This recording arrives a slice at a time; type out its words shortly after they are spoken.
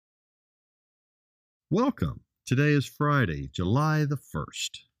Welcome. Today is Friday, July the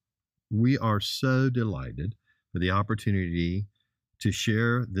 1st. We are so delighted for the opportunity to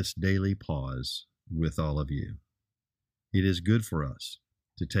share this daily pause with all of you. It is good for us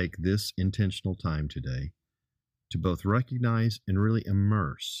to take this intentional time today to both recognize and really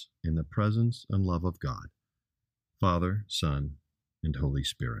immerse in the presence and love of God, Father, Son, and Holy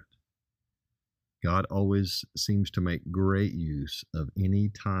Spirit. God always seems to make great use of any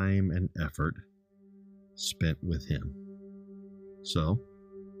time and effort spent with Him. So,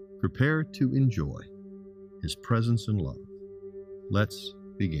 prepare to enjoy His presence and love. Let's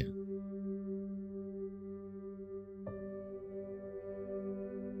begin.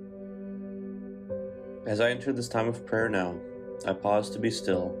 As I enter this time of prayer now, I pause to be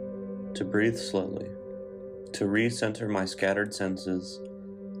still, to breathe slowly, to recenter my scattered senses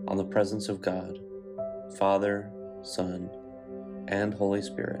on the presence of God, Father, Son, and Holy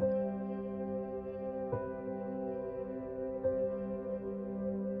Spirit.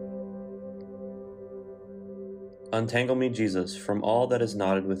 Untangle me, Jesus, from all that is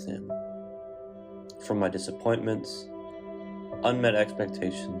knotted within, from my disappointments, unmet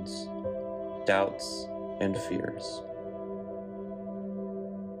expectations, doubts, and fears.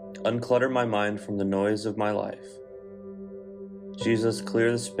 Unclutter my mind from the noise of my life. Jesus,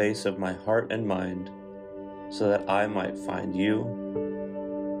 clear the space of my heart and mind so that I might find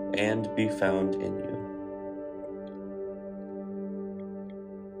you and be found in you.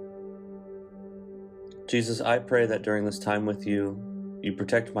 Jesus, I pray that during this time with you, you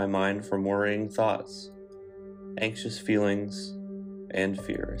protect my mind from worrying thoughts, anxious feelings, and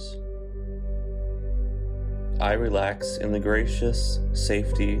fears. I relax in the gracious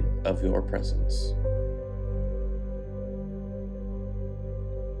safety of your presence.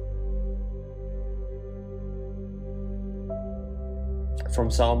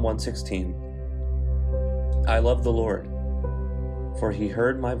 From Psalm 116, I love the Lord, for he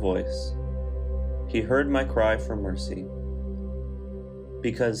heard my voice. He heard my cry for mercy,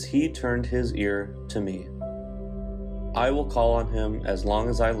 because he turned his ear to me. I will call on him as long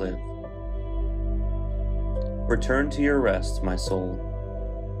as I live. Return to your rest, my soul,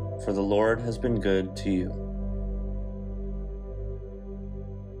 for the Lord has been good to you.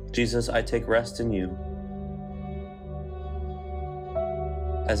 Jesus, I take rest in you.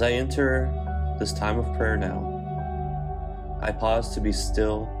 As I enter this time of prayer now, I pause to be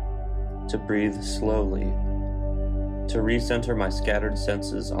still, to breathe slowly, to recenter my scattered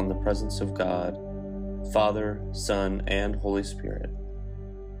senses on the presence of God, Father, Son, and Holy Spirit.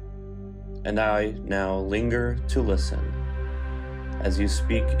 And I now linger to listen as you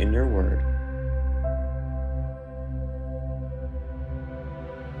speak in your word.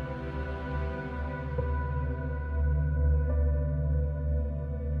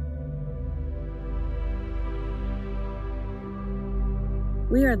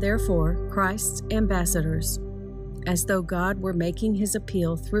 We are therefore Christ's ambassadors, as though God were making his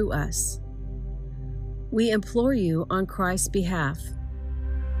appeal through us. We implore you on Christ's behalf,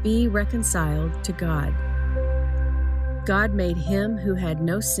 be reconciled to God. God made him who had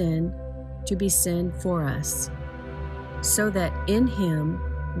no sin to be sin for us, so that in him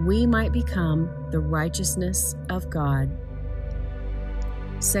we might become the righteousness of God.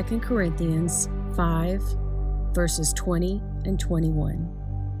 2 Corinthians 5, verses 20 and 21.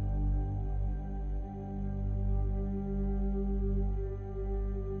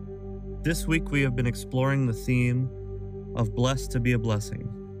 This week we have been exploring the theme of blessed to be a blessing.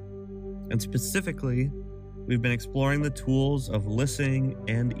 And specifically, we've been exploring the tools of listening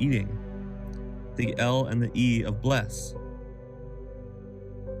and eating, the L and the E of bless.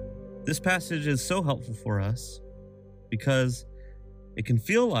 This passage is so helpful for us because it can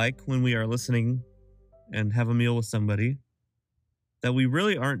feel like when we are listening and have a meal with somebody that we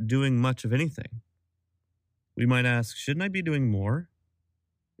really aren't doing much of anything. We might ask, shouldn't I be doing more?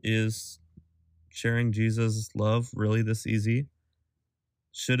 Is sharing Jesus' love really this easy?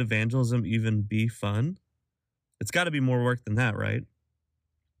 Should evangelism even be fun? It's got to be more work than that, right?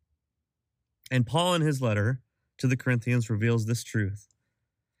 And Paul in his letter to the Corinthians reveals this truth,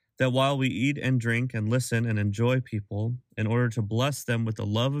 that while we eat and drink and listen and enjoy people in order to bless them with the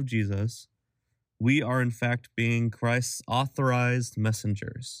love of Jesus, we are in fact being Christ's authorized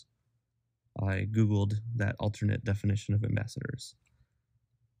messengers. I Googled that alternate definition of ambassadors.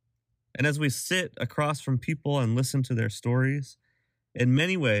 And as we sit across from people and listen to their stories, in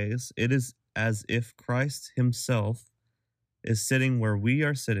many ways, it is as if Christ himself is sitting where we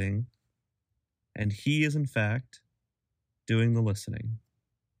are sitting, and he is in fact doing the listening.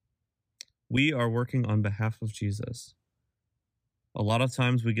 We are working on behalf of Jesus. A lot of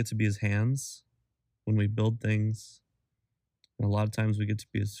times we get to be his hands, when we build things. And a lot of times we get to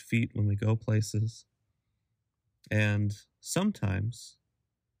be his feet when we go places. And sometimes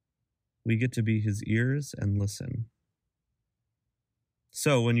we get to be his ears and listen.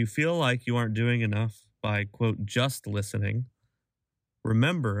 So when you feel like you aren't doing enough by, quote, just listening,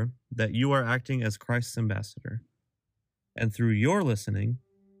 remember that you are acting as Christ's ambassador. And through your listening,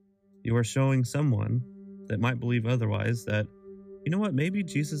 you are showing someone that might believe otherwise that, you know what, maybe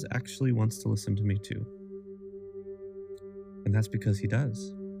Jesus actually wants to listen to me too. And that's because he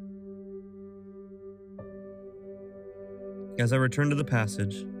does. As I return to the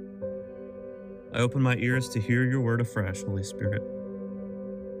passage, I open my ears to hear your word afresh, Holy Spirit.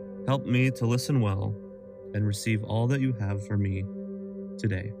 Help me to listen well and receive all that you have for me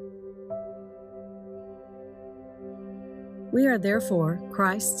today. We are therefore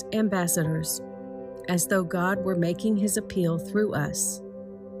Christ's ambassadors, as though God were making his appeal through us.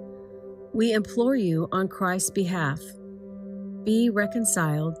 We implore you on Christ's behalf, be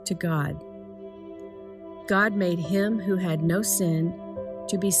reconciled to God. God made him who had no sin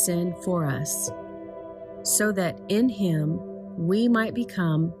to be sin for us, so that in him we might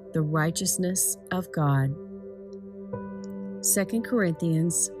become the righteousness of God. 2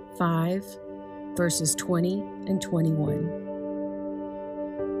 Corinthians 5, verses 20 and 21.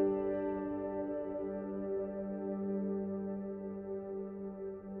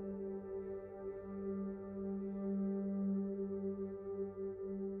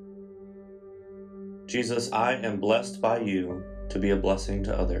 Jesus, I am blessed by you to be a blessing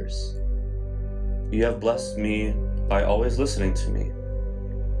to others. You have blessed me by always listening to me.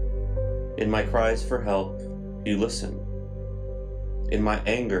 In my cries for help, you listen. In my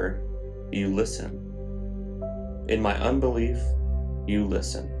anger, you listen. In my unbelief, you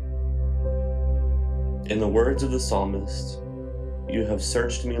listen. In the words of the psalmist, you have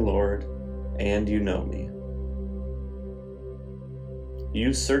searched me, Lord, and you know me.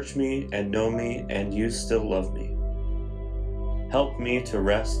 You search me and know me, and you still love me. Help me to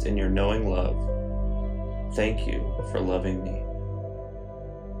rest in your knowing love. Thank you for loving me.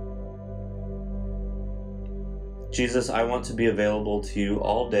 Jesus, I want to be available to you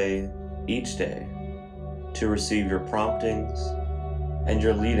all day, each day, to receive your promptings and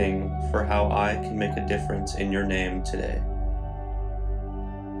your leading for how I can make a difference in your name today.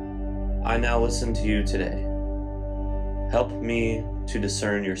 I now listen to you today. Help me to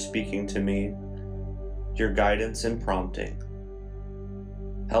discern your speaking to me, your guidance and prompting.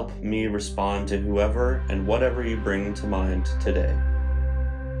 Help me respond to whoever and whatever you bring to mind today.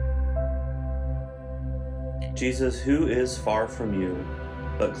 Jesus, who is far from you,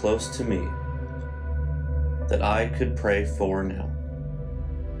 but close to me, that I could pray for now?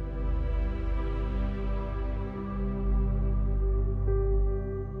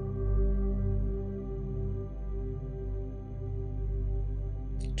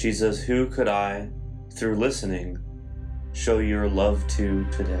 Jesus, who could I, through listening, show your love to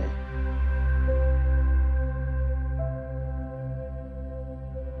today?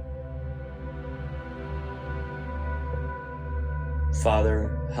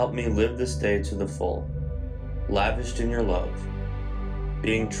 Father, help me live this day to the full, lavished in your love,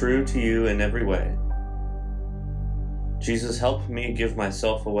 being true to you in every way. Jesus, help me give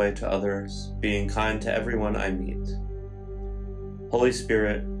myself away to others, being kind to everyone I meet. Holy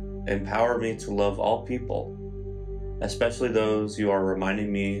Spirit, empower me to love all people, especially those you are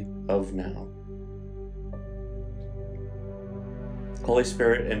reminding me of now. Holy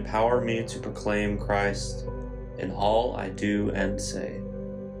Spirit, empower me to proclaim Christ in all I do and say.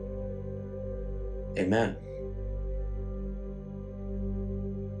 Amen.